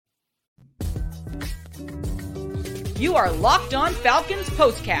You are Locked On Falcons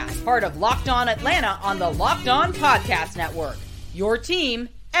POSTCAST, part of Locked On Atlanta on the Locked On Podcast Network. Your team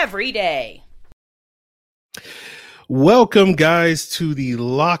every day. Welcome, guys, to the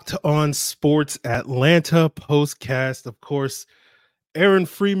Locked On Sports Atlanta POSTCAST. Of course, Aaron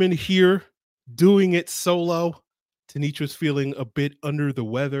Freeman here, doing it solo. Tanitra's feeling a bit under the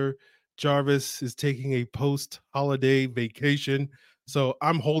weather. Jarvis is taking a post-holiday vacation, so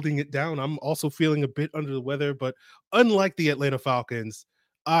I'm holding it down. I'm also feeling a bit under the weather, but unlike the Atlanta Falcons,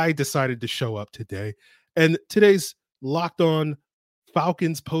 I decided to show up today. And today's Locked On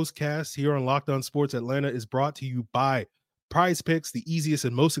Falcons postcast here on Locked On Sports Atlanta is brought to you by Prize Picks, the easiest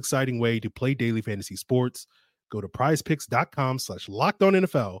and most exciting way to play daily fantasy sports. Go to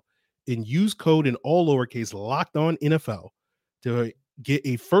prizepicks.com/LockedOnNFL and use code in all lowercase LockedOnNFL to get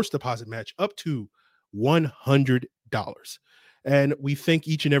a first deposit match up to $100. And we thank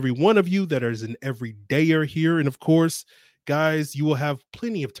each and every one of you that is an everydayer here. And of course, guys, you will have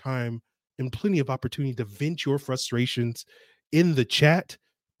plenty of time and plenty of opportunity to vent your frustrations in the chat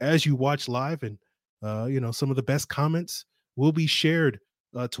as you watch live. And, some of the best comments will be shared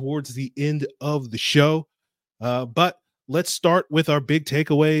towards the end of the show. But let's start with our big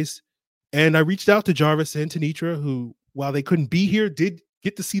takeaways. And I reached out to Jarvis and Tanitra, who, while they couldn't be here, did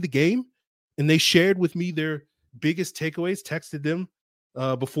get to see the game. And they shared with me their biggest takeaways, texted them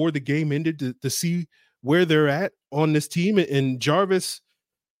before the game ended to see where they're at on this team. And Jarvis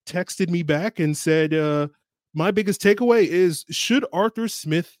texted me back and said, my biggest takeaway is, should Arthur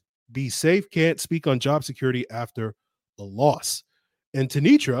Smith be safe? Can't speak on job security after a loss. And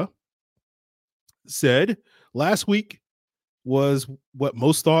Tanitra said last week was what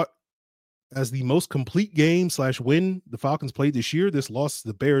most thought as the most complete game / win the Falcons played this year. This loss to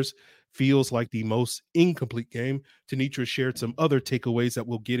the Bears feels like the most incomplete game. Tanitra shared some other takeaways that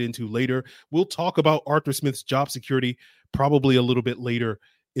we'll get into later. We'll talk about Arthur Smith's job security probably a little bit later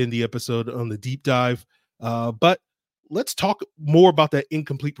in the episode on the deep dive. But let's talk more about that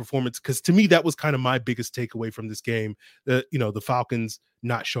incomplete performance, because to me, that was kind of my biggest takeaway from this game, the Falcons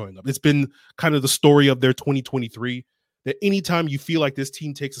not showing up. It's been kind of the story of their 2023, that anytime you feel like this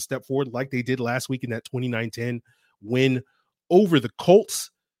team takes a step forward, like they did last week in that 29-10 win over the Colts,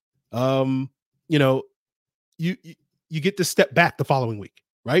 you get to step back the following week,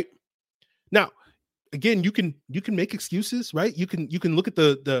 right? Now, again, you can make excuses, right? You can look at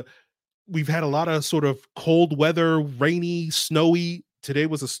the we've had a lot of sort of cold weather, rainy, snowy. Today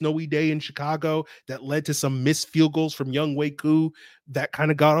was a snowy day in Chicago that led to some missed field goals from Young Wei Koo that kind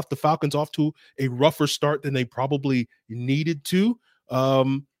of got off the Falcons off to a rougher start than they probably needed to,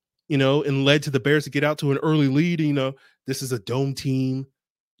 and led to the Bears to get out to an early lead. This is a dome team.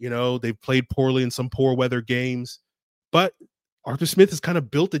 They've played poorly in some poor weather games, but Arthur Smith has kind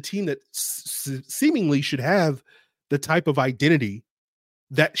of built a team that seemingly should have the type of identity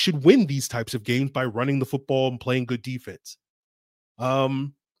that should win these types of games by running the football and playing good defense.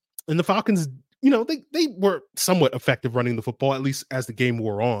 And the Falcons, they were somewhat effective running the football, at least as the game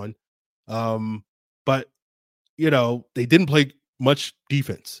wore on. But they didn't play much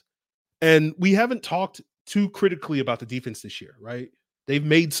defense. And we haven't talked too critically about the defense this year, right? They've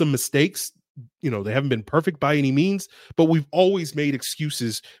made some mistakes. They haven't been perfect by any means, but we've always made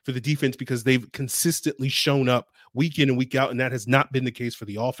excuses for the defense because they've consistently shown up week in and week out, and that has not been the case for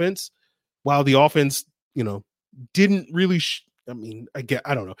the offense. While the offense, didn't really I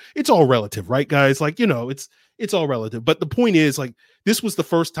don't know. It's all relative, right, guys? It's all relative. But the point is, this was the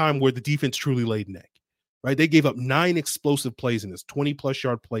first time where the defense truly laid an egg, right? They gave up 9 explosive plays in this, 20-plus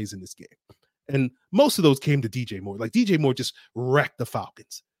yard plays in this game. And most of those came to DJ Moore. DJ Moore just wrecked the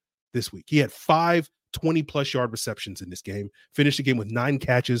Falcons this week. He had 5 20-plus yard receptions in this game, finished the game with 9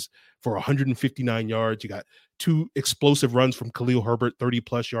 catches for 159 yards. You got 2 explosive runs from Khalil Herbert,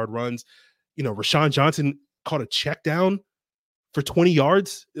 30-plus yard runs. Rashawn Johnson caught a check down for 20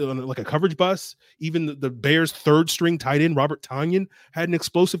 yards on a coverage bus. Even the Bears' third string tight end, Robert Tonyan, had an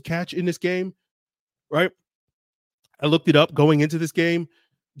explosive catch in this game, right? I looked it up going into this game.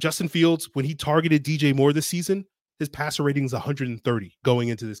 Justin Fields, when he targeted DJ Moore this season, his passer rating is 130 going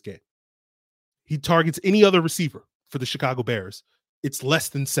into this game. He targets any other receiver for the Chicago Bears, it's less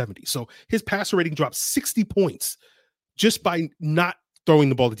than 70. So his passer rating dropped 60 points just by not throwing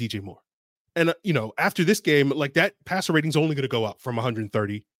the ball to DJ Moore. And, after this game, that passer rating is only going to go up from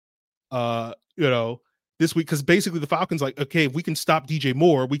 130, this week. Because basically the Falcons okay, if we can stop DJ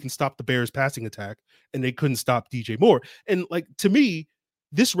Moore, we can stop the Bears passing attack. And they couldn't stop DJ Moore. And to me,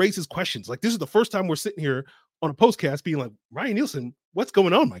 this raises questions. This is the first time we're sitting here on a postcast being like, Ryan Nielsen, what's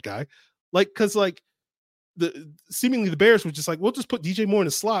going on, my guy? Because seemingly the Bears were just we'll just put DJ Moore in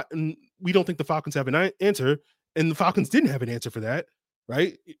a slot and we don't think the Falcons have an answer, and the Falcons didn't have an answer for that,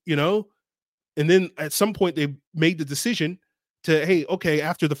 right? And then at some point they made the decision to, hey, okay,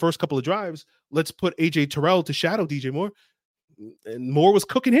 after the first couple of drives, let's put AJ Terrell to shadow DJ Moore, and Moore was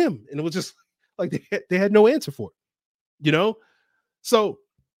cooking him, and it was just like they had no answer for it, So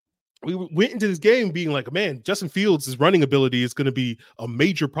we went into this game being like, man, Justin Fields' running ability is going to be a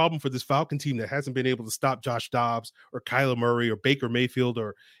major problem for this Falcon team that hasn't been able to stop Josh Dobbs or Kyler Murray or Baker Mayfield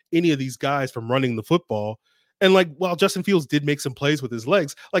or any of these guys from running the football. And like, while Justin Fields did make some plays with his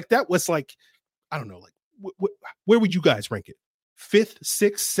legs, like that was like, I don't know, like where would you guys rank it? 5th,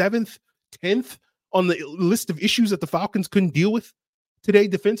 6th, 7th, 10th on the list of issues that the Falcons couldn't deal with today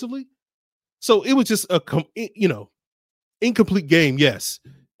defensively? So it was just incomplete game, yes,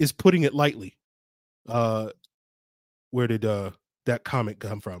 is putting it lightly. Where did that comment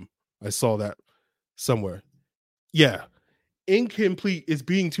come from? I saw that somewhere. Yeah, incomplete is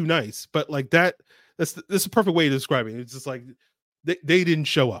being too nice, but like that's a perfect way to describe it. It's just like they didn't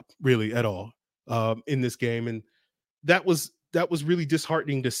show up really at all in this game, and that was really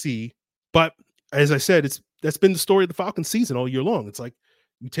disheartening to see. But as I said, that's been the story of the Falcons season all year long. It's like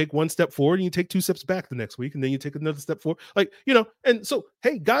you take one step forward and you take 2 steps back the next week, and then you take another step forward. Like, and so,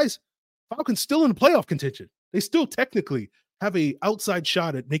 hey, guys, Falcons still in the playoff contention. They still technically have a outside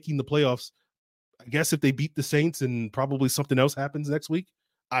shot at making the playoffs. I guess if they beat the Saints and probably something else happens next week.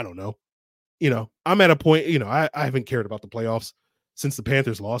 I don't know. I'm at a point, I haven't cared about the playoffs since the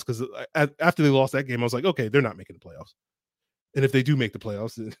Panthers lost, because after they lost that game, I was like, okay, they're not making the playoffs. And if they do make the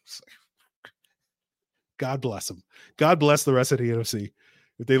playoffs, it's like, God bless them. God bless the rest of the NFC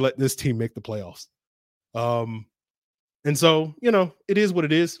if they let this team make the playoffs. And so, it is what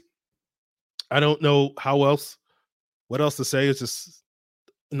it is. I don't know what else to say. It's just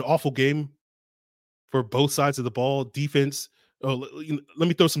an awful game for both sides of the ball. Defense. Oh, let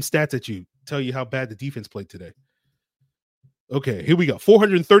me throw some stats at you. Tell you how bad the defense played today. Okay, here we go.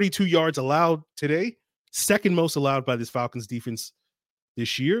 432 yards allowed today. Second most allowed by this Falcons defense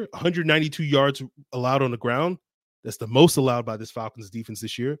this year. 192 yards allowed on the ground. That's the most allowed by this Falcons defense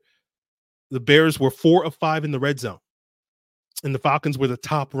this year. The Bears were 4 of 5 in the red zone. And the Falcons were the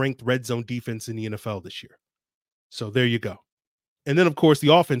top-ranked red zone defense in the NFL this year. So there you go. And then, of course,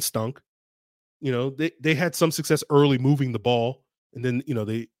 the offense stunk. They had some success early moving the ball, and then,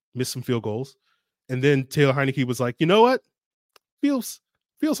 they missed some field goals. And then Taylor Heineke was like, you know what? Feels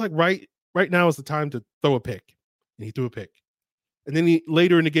like right now is the time to throw a pick. And he threw a pick. And then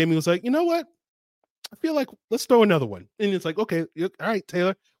later in the game, he was like, you know what? I feel like let's throw another one. And it's like, okay, all right,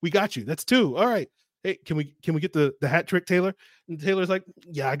 Taylor, we got you. That's 2. All right. Hey, can we get the hat trick, Taylor? And Taylor's like,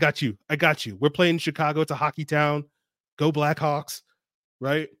 yeah, I got you. We're playing in Chicago. It's a hockey town. Go Blackhawks,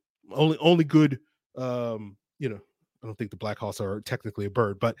 right? Only good, I don't think the Blackhawks are technically a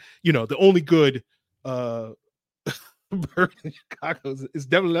bird, but the only good bird in Chicago is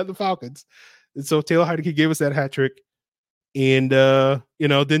definitely not the Falcons. And so Taylor Heineke gave us that hat trick. And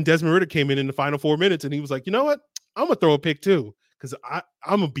then Desmond Ridder came in the final 4 minutes, and he was like, you know what? I'm gonna throw a pick too, because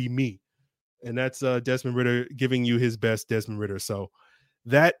I'm gonna be me. And that's Desmond Ridder giving you his best Desmond Ridder. So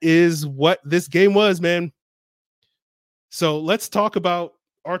that is what this game was, man. So let's talk about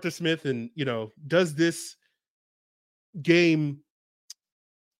Arthur Smith and, does this game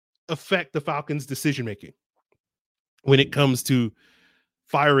affect the Falcons' decision-making when it comes to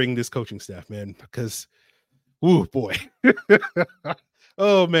firing this coaching staff, man? Because, oh boy.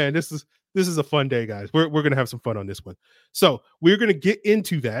 Oh man, this is a fun day, guys. We're going to have some fun on this one. So we're going to get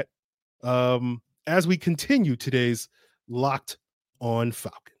into that as we continue today's Locked On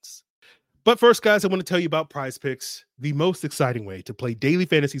Falcons. But first, guys, I want to tell you about Prize Picks, the most exciting way to play daily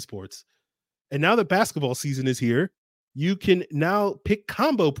fantasy sports. And now that basketball season is here, you can now pick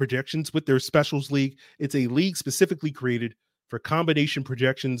combo projections with their Specials League. It's a league specifically created for combination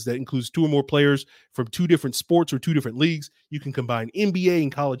projections that includes 2 or more players from 2 different sports or 2 different leagues. You can combine NBA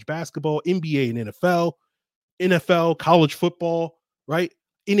and college basketball, NBA and NFL, college football, right?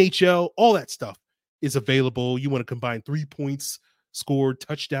 NHL, all that stuff is available. You want to combine 3 points scored,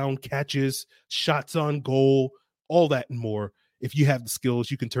 touchdown catches, shots on goal, all that and more. If you have the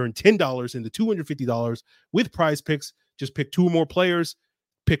skills, you can turn $10 into $250 with Prize Picks. Just pick 2 or more players,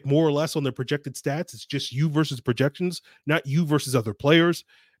 pick more or less on their projected stats. It's just you versus projections, not you versus other players.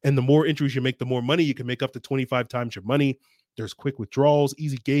 And the more entries you make, the more money you can make, up to 25 times your money. There's quick withdrawals,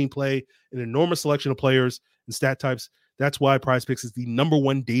 easy gameplay, an enormous selection of players and stat types. That's why Prize Picks is the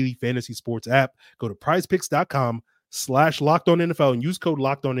 #1 daily fantasy sports app. Go to prizepicks.com/LockedOnNFL and use code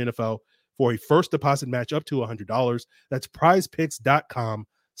LockedOnNFL for a first deposit match up to $100. That's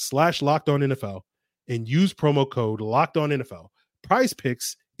prizepicks.com/LockedOnNFL and use promo code LockedOnNFL. Prize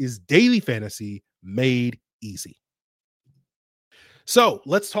Picks is daily fantasy made easy. So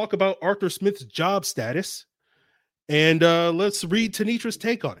let's talk about Arthur Smith's job status, and let's read Tanitra's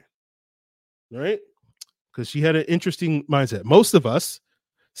take on it. All right, because she had an interesting mindset. Most of us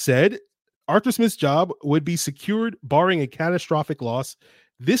said Arthur Smith's job would be secured barring a catastrophic loss.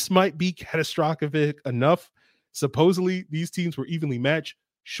 This might be catastrophic enough. Supposedly, these teams were evenly matched.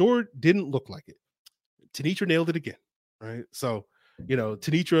 Sure didn't look like it. Tanitra nailed it again, right? So,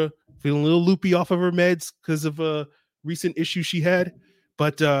 Tanitra feeling a little loopy off of her meds because of a recent issue she had,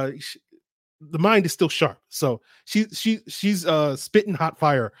 but the mind is still sharp. So she's spitting hot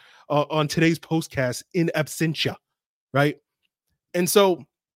fire on today's postcast in absentia, right? And so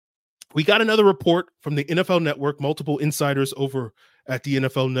we got another report from the NFL Network, multiple insiders over at the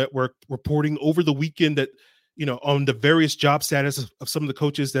NFL Network reporting over the weekend that, on the various job status of some of the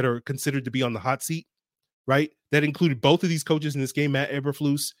coaches that are considered to be on the hot seat, right? That included both of these coaches in this game, Matt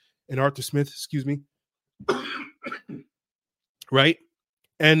Eberflus and Arthur Smith, excuse me. Right?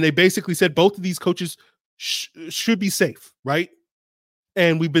 And they basically said both of these coaches should be safe, right?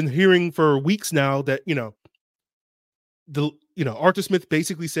 And we've been hearing for weeks now that, Arthur Smith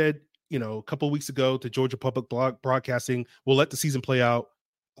basically said, a couple of weeks ago to Georgia Public Broadcasting, we'll let the season play out.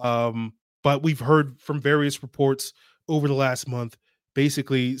 But we've heard from various reports over the last month,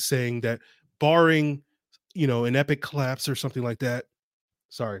 basically saying that barring, an epic collapse or something like that.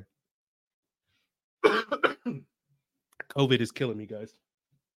 Sorry. COVID is killing me, guys.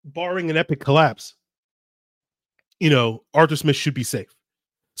 Barring an epic collapse, Arthur Smith should be safe.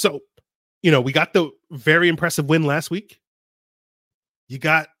 So, we got the very impressive win last week. You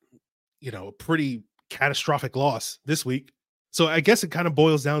got, a pretty catastrophic loss this week. So I guess it kind of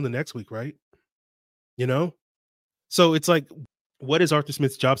boils down to next week, right? So it's like, what is Arthur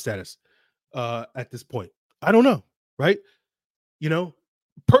Smith's job status at this point? I don't know, right?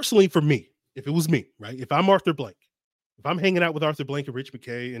 Personally for me, if it was me, right? If I'm Arthur Blank, if I'm hanging out with Arthur Blank and Rich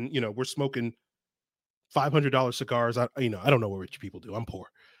McKay and, we're smoking $500 cigars, I don't know what rich people do. I'm poor.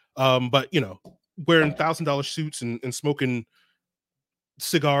 But, wearing $1,000 suits and smoking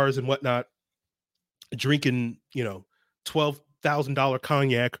cigars and whatnot, drinking, $12,000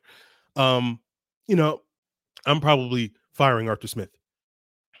 cognac, I'm probably firing Arthur Smith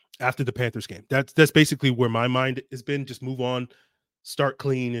after the Panthers game. That's basically where my mind has been. Just move on, start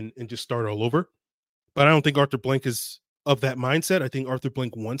clean, and just start all over. But I don't think Arthur Blank is of that mindset. I think Arthur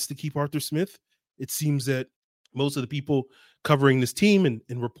Blank wants to keep Arthur Smith. It seems that most of the people covering this team and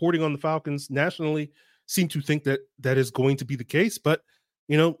reporting on the Falcons nationally seem to think that that is going to be the case. But,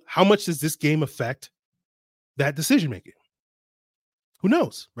 how much does this game affect that decision-making? Who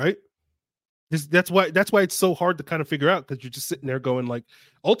knows, right? That's why it's so hard to kind of figure out, because you're just sitting there going, like,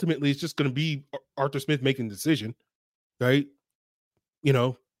 ultimately it's just going to be Arthur Smith making the decision, right?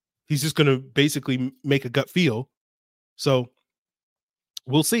 He's just going to basically make a gut feel. So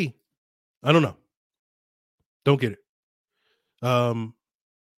we'll see. I don't know. Don't get it.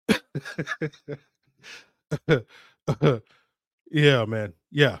 Yeah, man.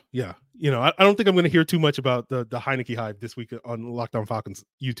 Yeah. I don't think I'm going to hear too much about the Heineke hive this week on Locked On Falcons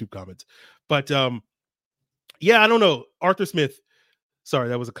YouTube comments. But I don't know. Arthur Smith. Sorry,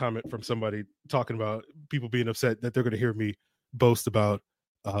 that was a comment from somebody talking about people being upset that they're going to hear me boast about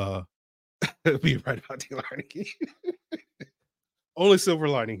being right about Taylor Heineke. Only silver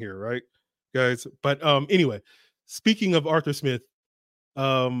lining here, right, guys? But anyway, speaking of Arthur Smith,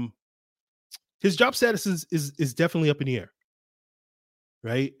 his job status is definitely up in the air,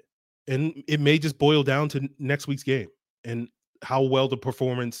 right? And it may just boil down to next week's game and how well the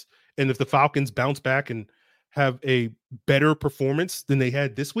performance, and if the Falcons bounce back and have a better performance than they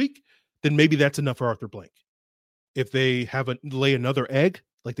had this week, then maybe that's enough for Arthur Blank. If they lay another egg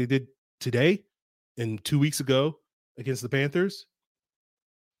like they did today and 2 weeks ago against the Panthers,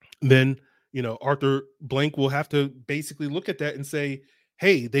 then, Arthur Blank will have to basically look at that and say,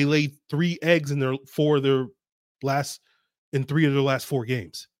 hey, they laid 3 eggs in 3 of their last 4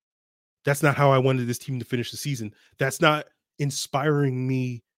 games. That's not how I wanted this team to finish the season. That's not inspiring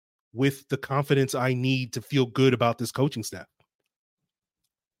me with the confidence I need to feel good about this coaching staff.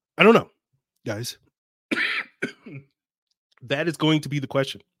 I don't know, guys. That is going to be the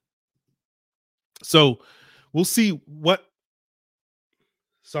question. So we'll see what.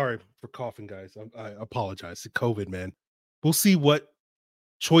 Sorry for coughing, guys. I apologize. COVID, man. We'll see what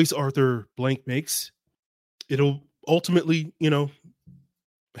choice Arthur Blank makes. It'll ultimately,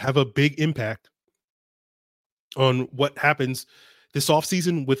 have a big impact on what happens this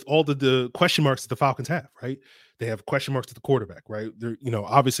offseason with all the question marks that the Falcons have, right? They have question marks at the quarterback, right? They're,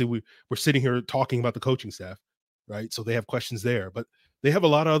 obviously we're sitting here talking about the coaching staff, right? So they have questions there, but they have a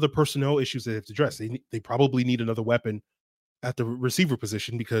lot of other personnel issues they have to address. They probably need another weapon at the receiver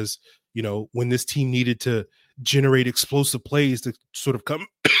position because, when this team needed to generate explosive plays to sort of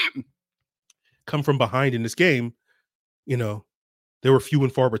come from behind in this game, they were few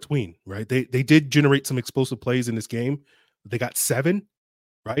and far between, right? They did generate some explosive plays in this game. They got 7,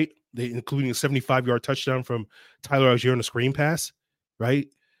 right? Including a 75-yard touchdown from Tyler Algier on a screen pass, right?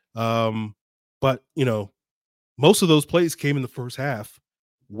 But most of those plays came in the first half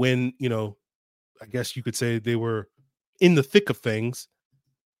when, I guess you could say they were in the thick of things.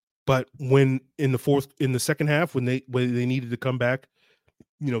 But when in the second half, when they needed to come back,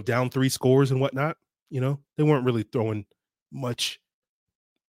 down 3 scores and whatnot, they weren't really throwing much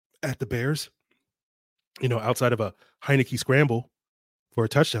at the Bears, outside of a Heineke scramble for a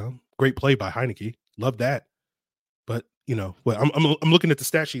touchdown. Great play by Heineke. Love that. But, I'm looking at the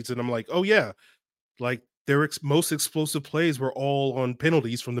stat sheets and I'm like, oh yeah, like their most explosive plays were all on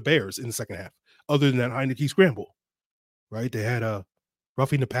penalties from the Bears in the second half, other than that Heineke scramble, right? They had a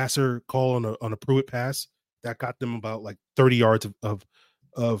roughing the passer call on a Pruitt pass that got them about like 30 yards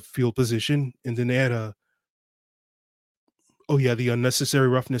of field position. And then they had the unnecessary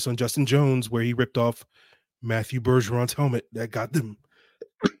roughness on Justin Jones where he ripped off Matthew Bergeron's helmet that got them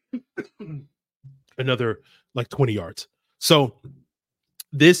another like 20 yards. So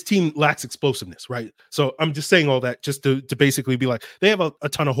this team lacks explosiveness, right? So I'm just saying all that just to basically be like, they have a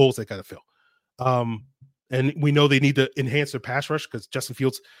ton of holes they got to fill. And we know they need to enhance their pass rush because Justin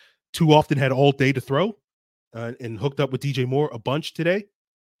Fields too often had all day to throw and hooked up with DJ Moore a bunch today.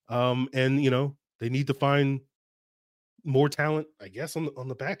 And, they need to find more talent, I guess, on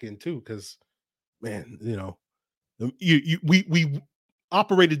the back end too, because, man, we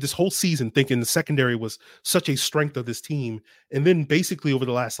operated this whole season thinking the secondary was such a strength of this team. And then basically over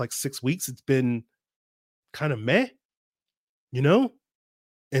the last like 6 weeks, it's been kind of meh, and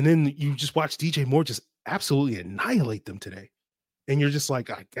then you just watch DJ Moore just absolutely annihilate them today. And you're just like,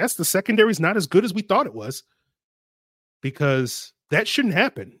 I guess the secondary is not as good as we thought it was, because that shouldn't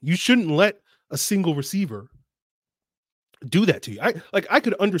happen. You shouldn't let a single receiver do that to you. I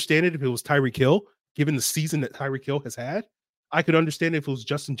could understand it if it was Tyreek Hill, given the season that Tyreek Hill has had. I could understand it if it was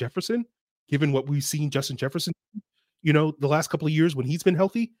Justin Jefferson, given what we've seen Justin Jefferson, the last couple of years when he's been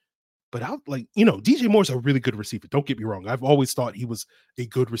healthy. But DJ Moore's a really good receiver. Don't get me wrong. I've always thought he was a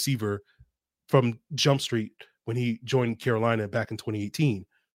good receiver from Jump Street when he joined Carolina back in 2018.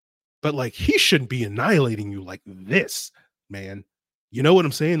 But like, he shouldn't be annihilating you like this, man. You know what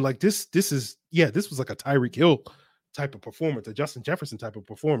I'm saying? Like this was like a Tyreek Hill type of performance, a Justin Jefferson type of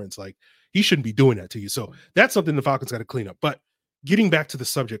performance. Like, he shouldn't be doing that to you. So that's something the Falcons got to clean up. But getting back to the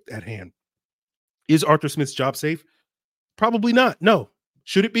subject at hand, is Arthur Smith's job safe? Probably not. No.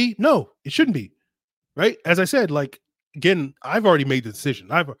 Should it be? No, it shouldn't be. Right? As I said, like, again, I've already made the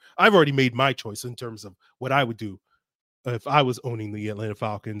decision. I've already made my choice in terms of what I would do if I was owning the Atlanta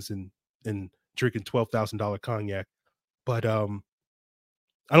Falcons and drinking $12,000 cognac. But I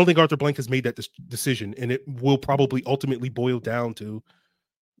don't think Arthur Blank has made that decision, and it will probably ultimately boil down to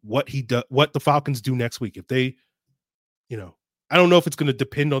what the Falcons do next week. If they, I don't know if it's going to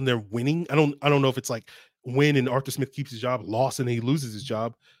depend on their winning. I don't know if it's like win and Arthur Smith keeps his job, loss and he loses his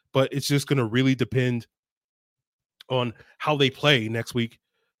job, but it's just going to really depend on how they play next week.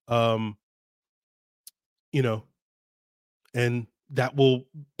 And that will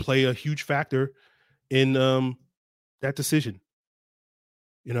play a huge factor in that decision.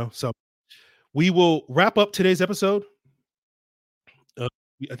 So we will wrap up today's episode.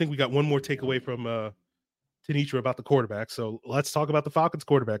 I think we got one more takeaway from Tanitra about the quarterback. So let's talk about the Falcons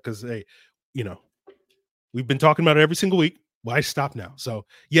quarterback, because, hey, we've been talking about it every single week. Why stop now? So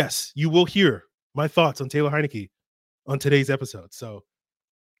yes, you will hear my thoughts on Taylor Heineke on today's episode. So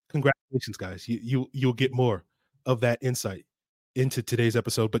congratulations, guys. You'll get more of that insight into today's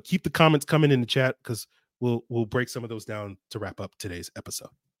episode, but keep the comments coming in the chat, because we'll break some of those down to wrap up today's episode.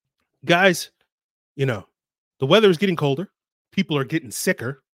 Guys, the weather is getting colder. People are getting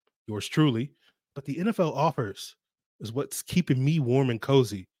sicker, yours truly, but the NFL offers is what's keeping me warm and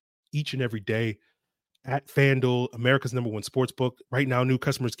cozy each and every day at FanDuel, America's #1 sports book. Right now, new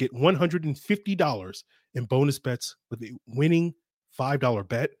customers get $150 in bonus bets with a winning $5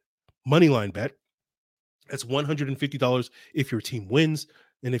 bet, moneyline bet. That's $150 if your team wins.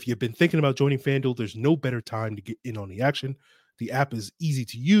 And if you've been thinking about joining FanDuel, there's no better time to get in on the action. The app is easy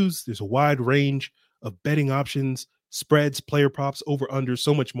to use. There's a wide range of betting options, spreads, player props, over-under,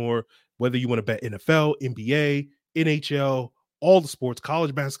 so much more. Whether you want to bet NFL, NBA, NHL, all the sports,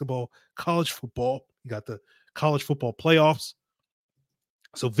 college basketball, college football. You got the college football playoffs.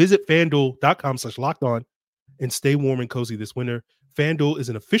 So visit FanDuel.com/lockedon and stay warm and cozy this winter. FanDuel is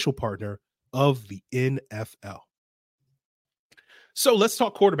an official partner of the NFL. So let's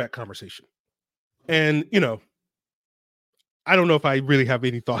talk quarterback conversation. And, I don't know if I really have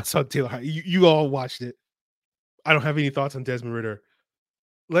any thoughts on Taylor Heinicke. You all watched it. I don't have any thoughts on Desmond Ridder.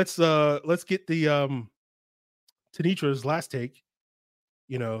 Let's get the Tanitra's last take.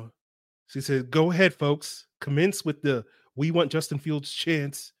 She said, "Go ahead, folks. Commence with the we want Justin Fields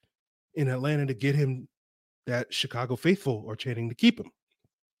chance in Atlanta to get him that Chicago faithful are chanting to keep him."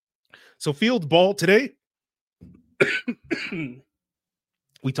 So Fields balled today.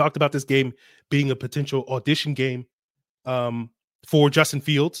 We talked about this game being a potential audition game for Justin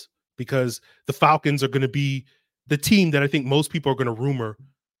Fields, because the Falcons are going to be the team that I think most people are going to rumor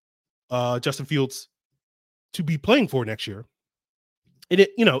Justin Fields to be playing for next year. And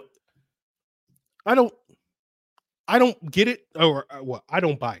I don't get it, or well, I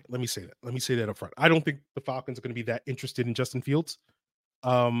don't buy it. Let me say that up front. I don't think the Falcons are going to be that interested in Justin Fields.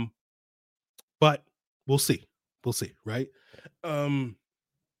 But we'll see. Right?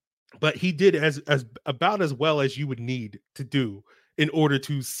 But he did as about as well as you would need to do in order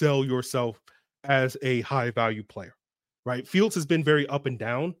to sell yourself as a high value player, right? Fields has been very up and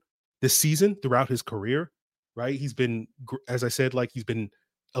down this season throughout his career, right? He's been, as I said, like he's been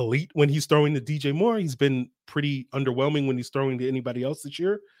elite when he's throwing to DJ Moore. He's been pretty underwhelming when he's throwing to anybody else this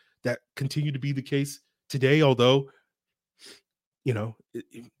year. That continued to be the case today, although, he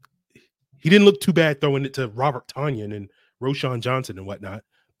didn't look too bad throwing it to Robert Tonyan and Roshan Johnson and whatnot.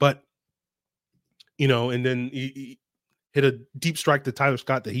 But, and then he hit a deep strike to Tyler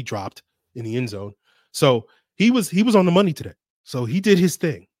Scott that he dropped in the end zone. So he was on the money today. So he did his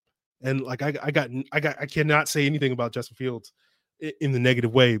thing. And like I cannot say anything about Justin Fields in the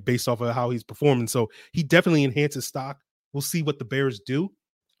negative way based off of how he's performing. So he definitely enhances stock. We'll see what the Bears do.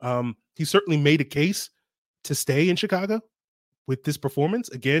 He certainly made a case to stay in Chicago with this performance.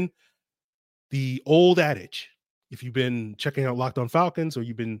 Again, the old adage, if you've been checking out Locked On Falcons or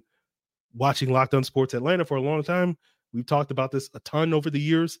you've been watching Locked On Sports Atlanta for a long time, we've talked about this a ton over the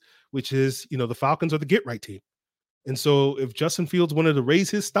years, which is, the Falcons are the get right team. And so if Justin Fields wanted to raise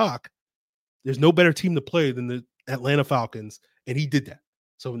his stock, there's no better team to play than the Atlanta Falcons. And he did that.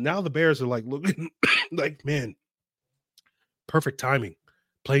 So now the Bears are like looking like, man, perfect timing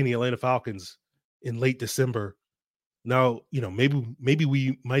playing the Atlanta Falcons in late December. Now, maybe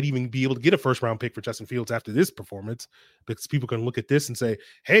we might even be able to get a first round pick for Justin Fields after this performance, because people can look at this and say,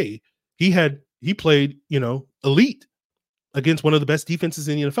 hey, he played, elite against one of the best defenses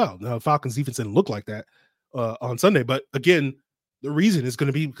in the NFL. Now, Falcons defense didn't look like that on Sunday, but again, the reason is going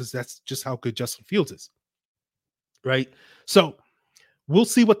to be because that's just how good Justin Fields is. Right. So we'll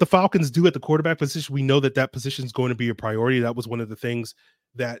see what the Falcons do at the quarterback position. We know that position is going to be a priority. That was one of the things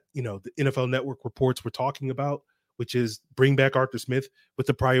that, the NFL Network reports were talking about, which is bring back Arthur Smith with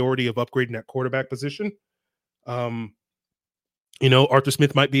the priority of upgrading that quarterback position. Arthur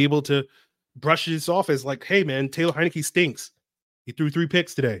Smith might be able to brush this off as like, hey man, Taylor Heinicke stinks. He threw 3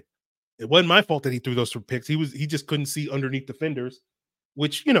 picks today. It wasn't my fault that he threw those 3 picks. He just couldn't see underneath defenders,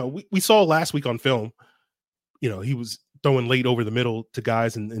 which, we saw last week on film. He was throwing late over the middle to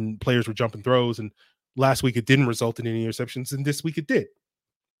guys and players were jumping throws. And last week it didn't result in any interceptions. And this week it did.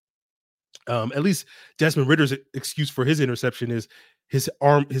 At least Desmond Ridder's excuse for his interception is his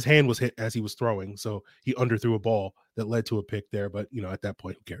hand was hit as he was throwing. So he underthrew a ball that led to a pick there. But, at that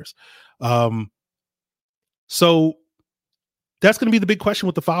point, who cares? So that's going to be the big question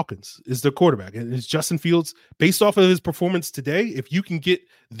with the Falcons is their quarterback. And is Justin Fields, based off of his performance today, if you can get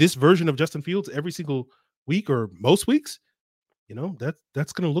this version of Justin Fields every single week or most weeks,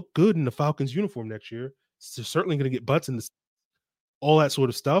 that's going to look good in the Falcons uniform next year. They're certainly going to get butts in all that sort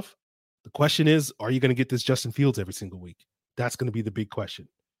of stuff. The question is, are you going to get this Justin Fields every single week? That's going to be the big question.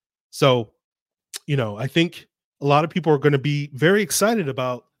 So, I think a lot of people are going to be very excited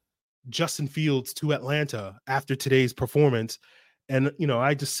about Justin Fields to Atlanta after today's performance. And,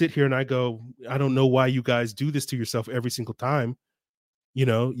 I just sit here and I go, I don't know why you guys do this to yourself every single time.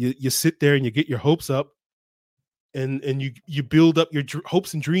 You sit there and you get your hopes up and you build up your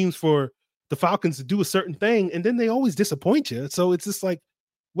hopes and dreams for the Falcons to do a certain thing. And then they always disappoint you. So it's just like,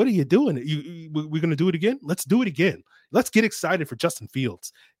 what are you doing? We're going to do it again? Let's do it again. Let's get excited for Justin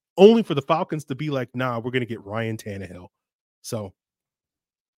Fields, only for the Falcons to be like, nah, we're going to get Ryan Tannehill. So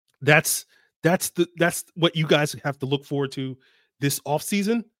that's what you guys have to look forward to this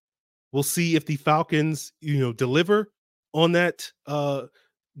offseason. We'll see if the Falcons, deliver on that,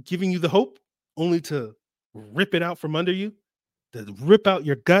 giving you the hope, only to rip it out from under you, to rip out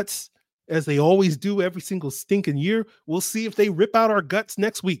your guts, as they always do every single stinking year. We'll see if they rip out our guts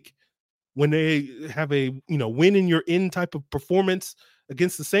next week. when they have a win in your in type of performance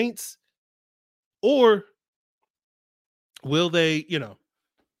against the Saints, or will they,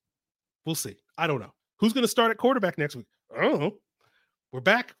 we'll see. I don't know. Who's going to start at quarterback next week? I don't know. We're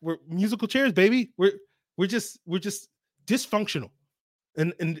back. We're musical chairs, baby. We're just dysfunctional.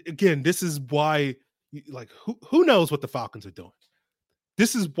 And again, this is why, like, who knows what the Falcons are doing.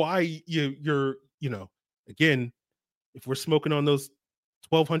 This is why you're again, if we're smoking on those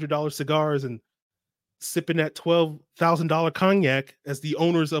 $1,200 cigars and sipping that $12,000 cognac as the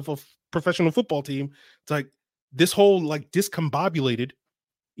owners of a professional football team, it's like this whole like discombobulated,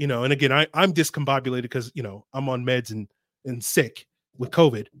 and again, I'm discombobulated because I'm on meds and sick with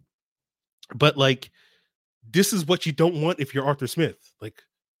COVID. But like, this is what you don't want if you're Arthur Smith. Like,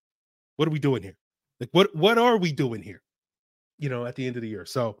 what are we doing here? Like, what are we doing here? At the end of the year.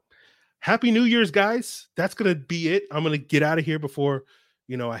 So happy New Year's, guys. That's going to be it. I'm going to get out of here before,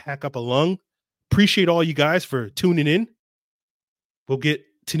 I hack up a lung. Appreciate all you guys for tuning in. We'll get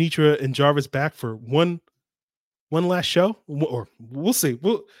Tanitra and Jarvis back for one last show, or we'll see.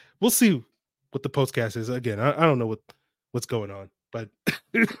 We'll see what the postcast is. Again, I don't know what's going on, but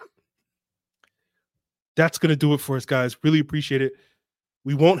that's going to do it for us, guys. Really appreciate it.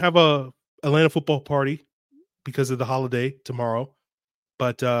 We won't have a Atlanta football party because of the holiday tomorrow,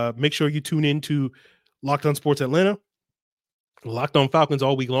 but make sure you tune in to Locked On Sports Atlanta, Locked On Falcons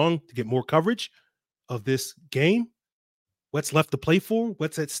all week long to get more coverage of this game. What's left to play for?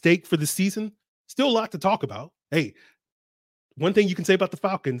 What's at stake for the season? Still a lot to talk about. Hey, one thing you can say about the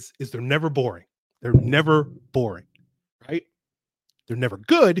Falcons is they're never boring. They're never boring, right? They're never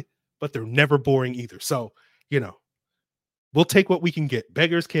good, but they're never boring either. So, we'll take what we can get.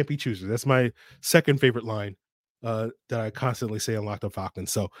 Beggars can't be choosers. That's my second favorite line that I constantly say on Locked On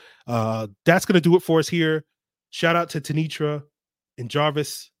Falcons. So that's going to do it for us here. Shout out to Tanitra and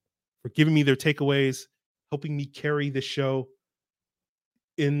Jarvis for giving me their takeaways, helping me carry the show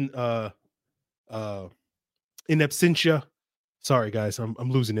in absentia. Sorry, guys, I'm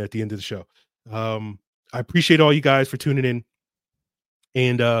losing it at the end of the show. I appreciate all you guys for tuning in.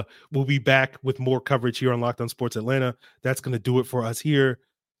 And we'll be back with more coverage here on Locked On Sports Atlanta. That's going to do it for us here.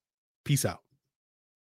 Peace out.